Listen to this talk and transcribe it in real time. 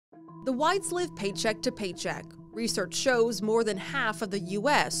The Whites live paycheck to paycheck. Research shows more than half of the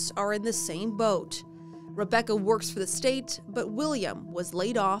U.S. are in the same boat. Rebecca works for the state, but William was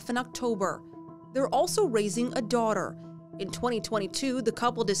laid off in October. They're also raising a daughter. In 2022, the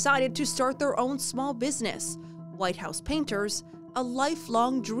couple decided to start their own small business, White House Painters, a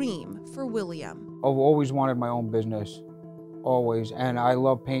lifelong dream for William. I've always wanted my own business, always, and I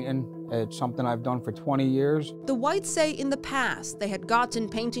love painting. It's something I've done for 20 years. The Whites say in the past they had gotten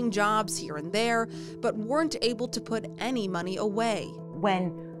painting jobs here and there, but weren't able to put any money away.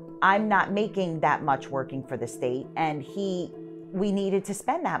 When I'm not making that much working for the state, and we needed to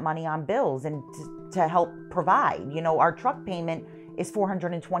spend that money on bills and to help provide. You know, our truck payment is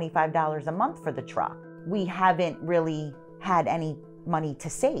 $425 a month for the truck. We haven't really had any money to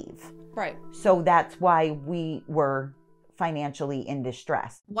save. Right. So that's why we were financially in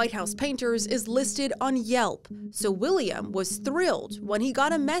distress. White House Painters is listed on Yelp, so William was thrilled when he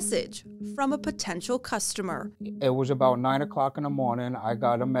got a message from a potential customer. It was about 9 o'clock in the morning. I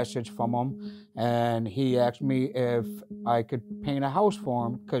got a message from him, and he asked me if I could paint a house for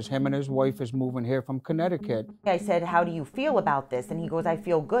him because him and his wife is moving here from Connecticut. I said, "How do you feel about this?" And he goes, "I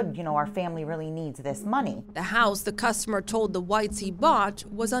feel good. You know, our family really needs this money." The house the customer told the Whites he bought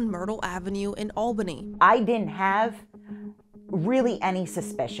was on Myrtle Avenue in Albany. I didn't have really any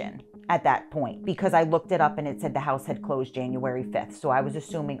suspicion at that point because I looked it up and it said the house had closed January 5th. So I was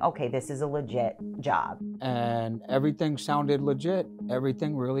assuming, okay, this is a legit job. And everything sounded legit.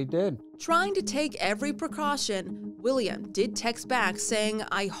 Everything really did. Trying to take every precaution, William did text back saying,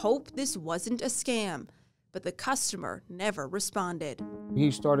 "I hope this wasn't a scam." But the customer never responded. He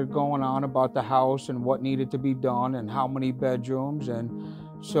started going on about the house and what needed to be done and how many bedrooms. And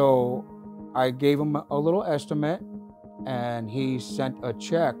so I gave him a little estimate, and he sent a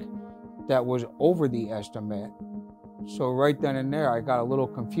check that was over the estimate. So right then and there, I got a little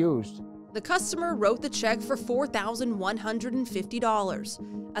confused. The customer wrote the check for $4,150,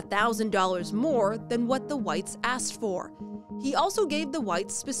 $1,000 more than what the Whites asked for. He also gave the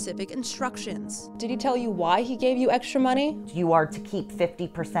Whites specific instructions. Did he tell you why he gave you extra money? You are to keep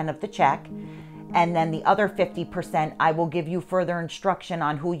 50% of the check, and then the other 50%, I will give you further instruction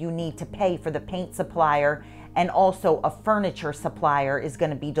on who you need to pay for the paint supplier, and also a furniture supplier is going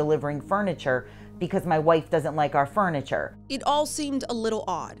to be delivering furniture because my wife doesn't like our furniture. It all seemed a little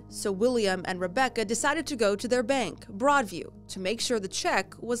odd, so William and Rebecca decided to go to their bank, Broadview, to make sure the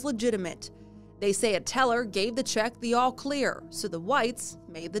check was legitimate. They say a teller gave the check the all clear, so the Whites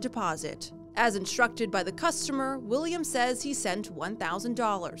made the deposit. As instructed by the customer, William says he sent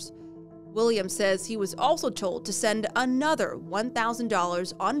 $1,000. William says he was also told to send another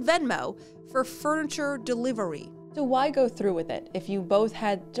 $1,000 on Venmo for furniture delivery. So why go through with it if you both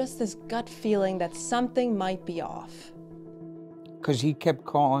had just this gut feeling that something might be off? Because he kept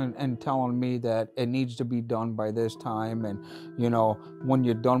calling and telling me that it needs to be done by this time, and you know, when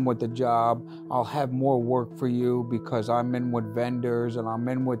you're done with the job, I'll have more work for you because I'm in with vendors and I'm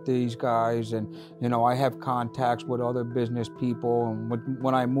in with these guys, and you know, I have contacts with other business people, and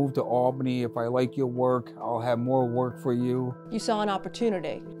when I move to Albany, if I like your work, I'll have more work for you. You saw an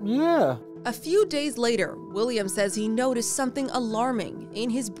opportunity. Yeah. A few days later, William says he noticed something alarming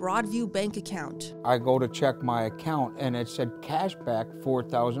in his Broadview bank account. I go to check my account and it said cash back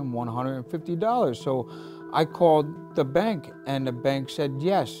 $4,150. So I called the bank and the bank said,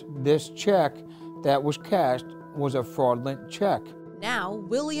 yes, this check that was cashed was a fraudulent check. Now,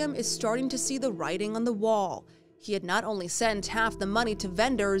 William is starting to see the writing on the wall. He had not only sent half the money to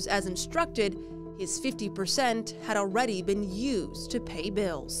vendors as instructed, his 50% had already been used to pay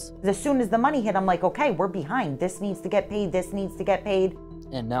bills. As soon as the money hit, I'm like, okay, we're behind. This needs to get paid. This needs to get paid.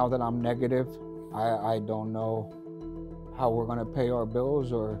 And now that I'm negative, I don't know how we're going to pay our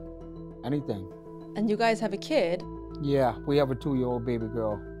bills or anything. And you guys have a kid. Yeah, we have a 2-year-old baby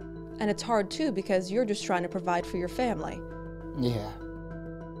girl. And it's hard too because you're just trying to provide for your family. Yeah.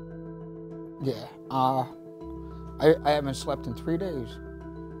 Yeah. I haven't slept in 3 days.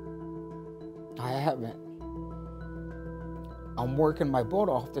 I haven't. I'm working my butt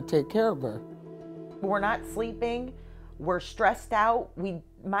off to take care of her. We're not sleeping. We're stressed out.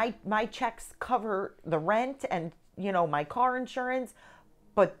 My checks cover the rent and, you know, my car insurance,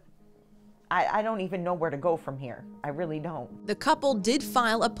 but I don't even know where to go from here. I really don't. The couple did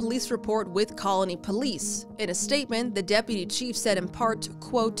file a police report with Colony Police. In a statement, the deputy chief said in part,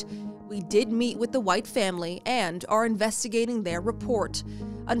 quote, "We did meet with the White family and are investigating their report.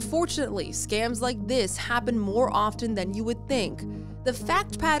 Unfortunately, scams like this happen more often than you would think. The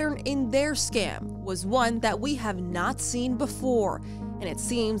fact pattern in their scam was one that we have not seen before, and it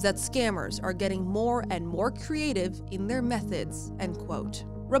seems that scammers are getting more and more creative in their methods," end quote.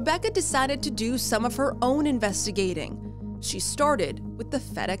 Rebecca decided to do some of her own investigating. She started with the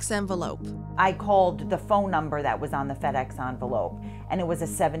FedEx envelope. I called the phone number that was on the FedEx envelope, and it was a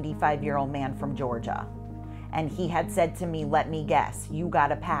 75-year-old man from Georgia. And he had said to me, "Let me guess, you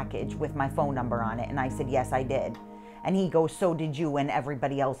got a package with my phone number on it?" And I said, "Yes, I did." And he goes, "So did you and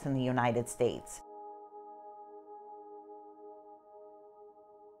everybody else in the United States."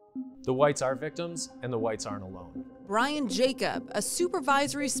 The whites are victims, and the whites aren't alone. Brian Jacob, a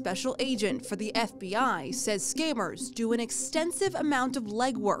supervisory special agent for the FBI, says scammers do an extensive amount of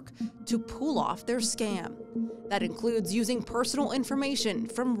legwork to pull off their scam. That includes using personal information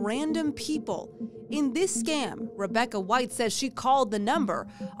from random people. In this scam, Rebecca White says she called the number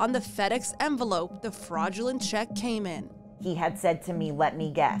on the FedEx envelope the fraudulent check came in. He had said to me, "Let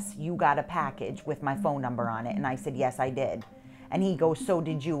me guess, you got a package with my phone number on it?" And I said, "Yes, I did." And he goes, "So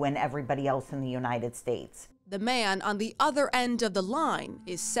did you and everybody else in the United States." The man on the other end of the line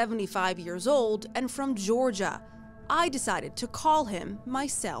is 75 years old and from Georgia. I decided to call him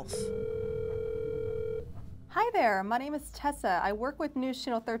myself. Hi there, my name is Tessa. I work with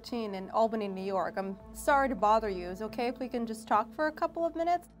Newschannel 13 in Albany, New York. I'm sorry to bother you. Is it okay if we can just talk for a couple of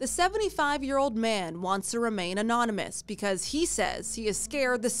minutes? The 75-year-old man wants to remain anonymous because he says he is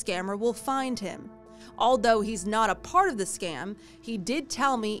scared the scammer will find him. Although he's not a part of the scam, he did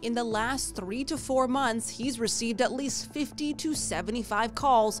tell me in the last 3 to 4 months he's received at least 50 to 75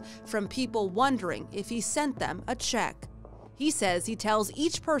 calls from people wondering if he sent them a check. He says he tells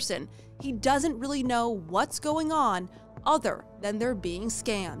each person he doesn't really know what's going on other than they're being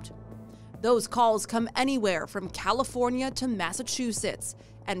scammed. Those calls come anywhere from California to Massachusetts,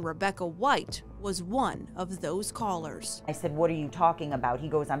 and Rebecca White was one of those callers. I said, "What are you talking about?" He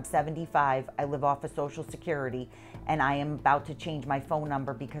goes, "I'm 75, I live off of Social Security, and I am about to change my phone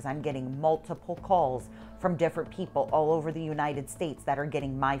number because I'm getting multiple calls from different people all over the United States that are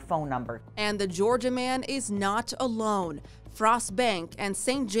getting my phone number." And the Georgia man is not alone. Frost Bank and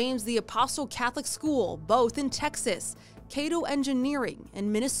St. James the Apostle Catholic School, both in Texas, Cato Engineering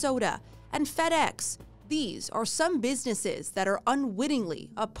in Minnesota, and FedEx. These are some businesses that are unwittingly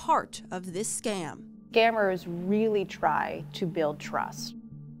a part of this scam. Scammers really try to build trust.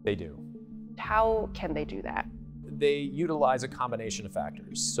 They do. How can they do that? They utilize a combination of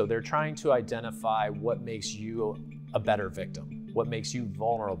factors. So they're trying to identify what makes you a better victim, what makes you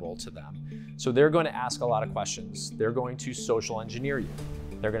vulnerable to them. So they're going to ask a lot of questions. They're going to social engineer you.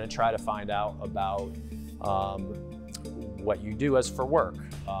 They're going to try to find out about what you do as for work,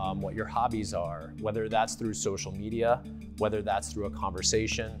 what your hobbies are, whether that's through social media, whether that's through a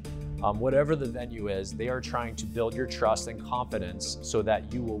conversation, whatever the venue is, they are trying to build your trust and confidence so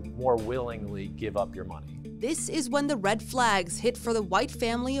that you will more willingly give up your money. This is when the red flags hit for the White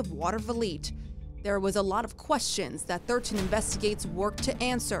family of Watervliet. There was a lot of questions that 13 Investigates worked to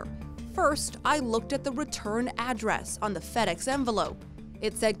answer. First, I looked at the return address on the FedEx envelope.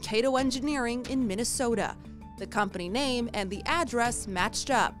 It said Cato Engineering in Minnesota. The company name and the address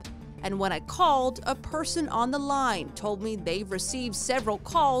matched up. And when I called, a person on the line told me they've received several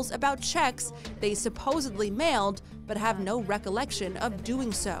calls about checks they supposedly mailed but have no recollection of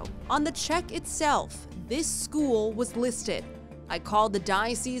doing so. On the check itself, this school was listed. I called the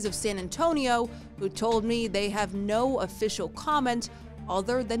Diocese of San Antonio, who told me they have no official comment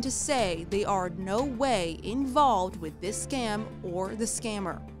other than to say they are no way involved with this scam or the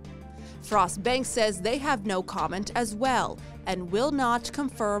scammer. Frost Bank says they have no comment as well and will not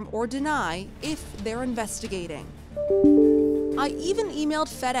confirm or deny if they're investigating. I even emailed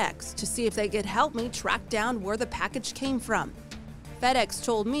FedEx to see if they could help me track down where the package came from. FedEx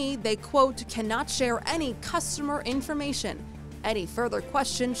told me they, quote, cannot share any customer information. Any further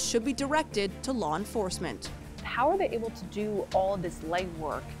questions should be directed to law enforcement. How are they able to do all of this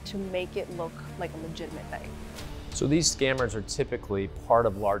legwork to make it look like a legitimate thing? So these scammers are typically part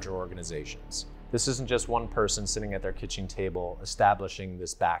of larger organizations. This isn't just one person sitting at their kitchen table establishing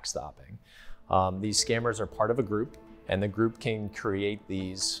this backstopping. These scammers are part of a group, and the group can create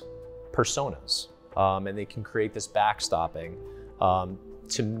these personas, and they can create this backstopping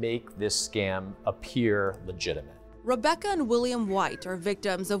to make this scam appear legitimate. Rebecca and William White are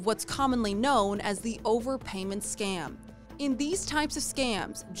victims of what's commonly known as the overpayment scam. In these types of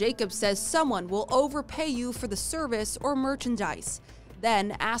scams, Jacob says someone will overpay you for the service or merchandise,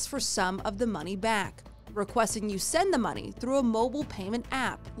 then ask for some of the money back, requesting you send the money through a mobile payment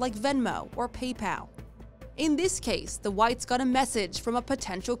app like Venmo or PayPal. In this case, the Whites got a message from a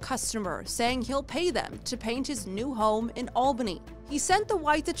potential customer saying he'll pay them to paint his new home in Albany. He sent the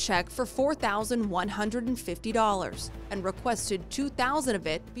Whites a check for $4,150 and requested $2,000 of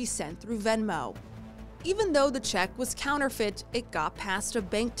it be sent through Venmo. Even though the check was counterfeit, it got past a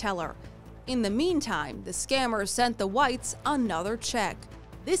bank teller. In the meantime, the scammers sent the Whites another check,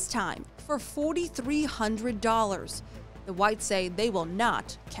 this time for $4,300. The Whites say they will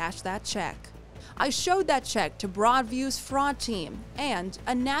not cash that check. I showed that check to Broadview's fraud team and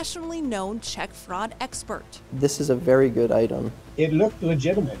a nationally known check fraud expert. This is a very good item. It looked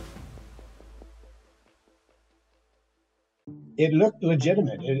legitimate. It looked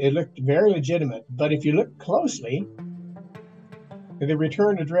legitimate. It looked very legitimate. But if you look closely, the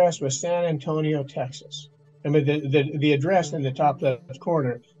return address was San Antonio, Texas. I mean, the address in the top left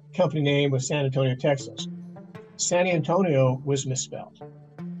corner, company name was San Antonio, Texas. San Antonio was misspelled.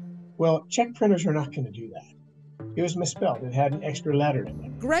 Well, check printers are not going to do that. It was misspelled. It had an extra letter in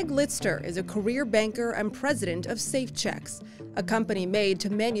it. Greg Litster is a career banker and president of SafeChecks, a company made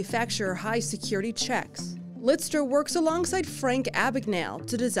to manufacture high-security checks. Litster works alongside Frank Abagnale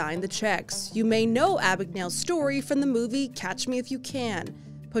to design the checks. You may know Abagnale's story from the movie Catch Me If You Can,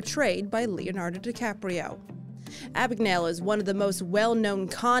 portrayed by Leonardo DiCaprio. Abagnale is one of the most well-known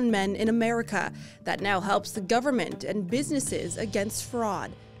con men in America that now helps the government and businesses against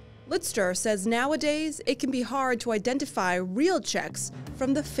fraud. Litster says nowadays it can be hard to identify real checks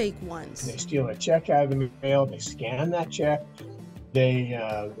from the fake ones. They steal a check out of the mail, they scan that check,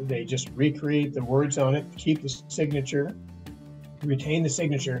 they just recreate the words on it, keep the signature, retain the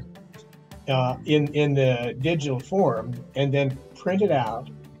signature in the digital form, and then print it out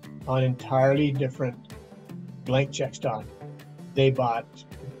on entirely different blank check stock they bought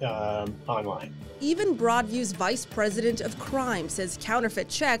online. Even Broadview's vice president of crime says counterfeit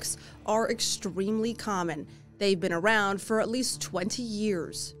checks are extremely common. They've been around for at least 20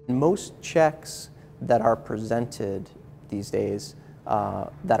 years. Most checks that are presented these days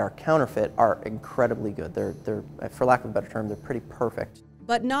that are counterfeit are incredibly good. They're, for lack of a better term, they're pretty perfect.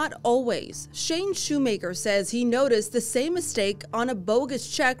 But not always. Shane Shoemaker says he noticed the same mistake on a bogus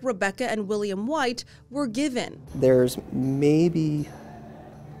check Rebecca and William White were given. There's maybe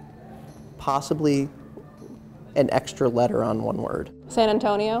possibly an extra letter on one word. San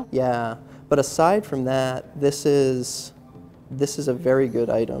Antonio? Yeah, but aside from that, this is a very good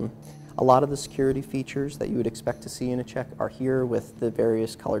item. A lot of the security features that you would expect to see in a check are here with the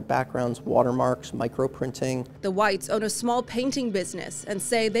various colored backgrounds, watermarks, microprinting. The Whites own a small painting business and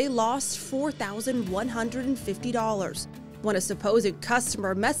say they lost $4,150 when a supposed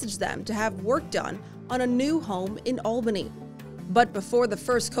customer messaged them to have work done on a new home in Albany. But before the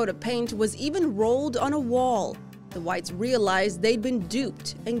first coat of paint was even rolled on a wall, the Whites realized they'd been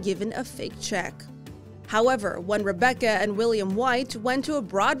duped and given a fake check. However, when Rebecca and William White went to a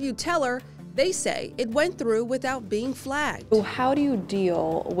Broadview teller, they say it went through without being flagged. So how do you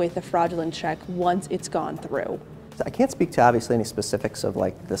deal with a fraudulent check once it's gone through? I can't speak to obviously any specifics of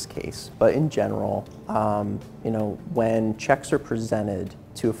like this case, but in general, you know, when checks are presented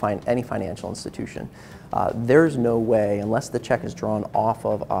to any financial institution, there's no way, unless the check is drawn off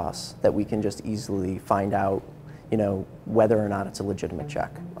of us, that we can just easily find out, you know, whether or not it's a legitimate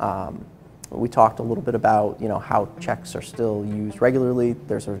check. We talked a little bit about, you know, how checks are still used regularly.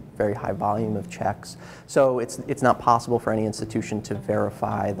 There's a very high volume of checks. So it's not possible for any institution to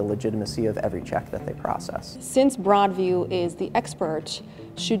verify the legitimacy of every check that they process. Since Broadview is the expert,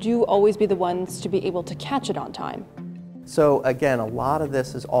 should you always be the ones to be able to catch it on time? So again, a lot of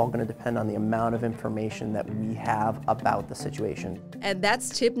this is all going to depend on the amount of information that we have about the situation. And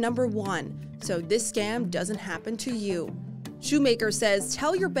that's tip number 1, so this scam doesn't happen to you. Shoemaker says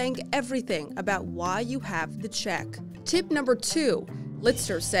tell your bank everything about why you have the check. Tip number 2,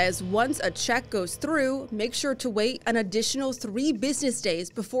 Litster says once a check goes through, make sure to wait an additional 3 business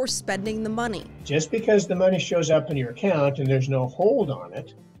days before spending the money. Just because the money shows up in your account and there's no hold on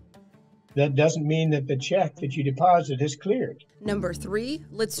it, that doesn't mean that the check that you deposit is cleared. Number 3,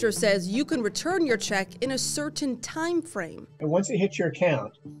 Litster says you can return your check in a certain time frame. And once it hits your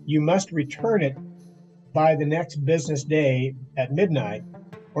account, you must return it by the next business day at midnight,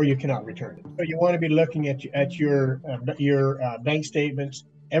 or you cannot return it. So you want to be looking at your bank statements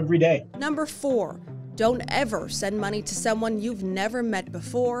every day. Number 4, don't ever send money to someone you've never met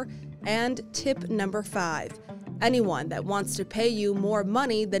before. And tip number 5, anyone that wants to pay you more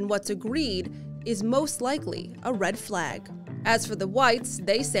money than what's agreed is most likely a red flag. As for the Whites,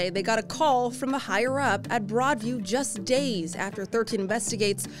 they say they got a call from a higher-up at Broadview just days after 13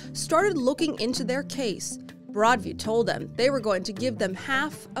 Investigates started looking into their case. Broadview told them they were going to give them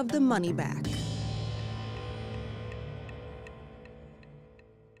half of the money back.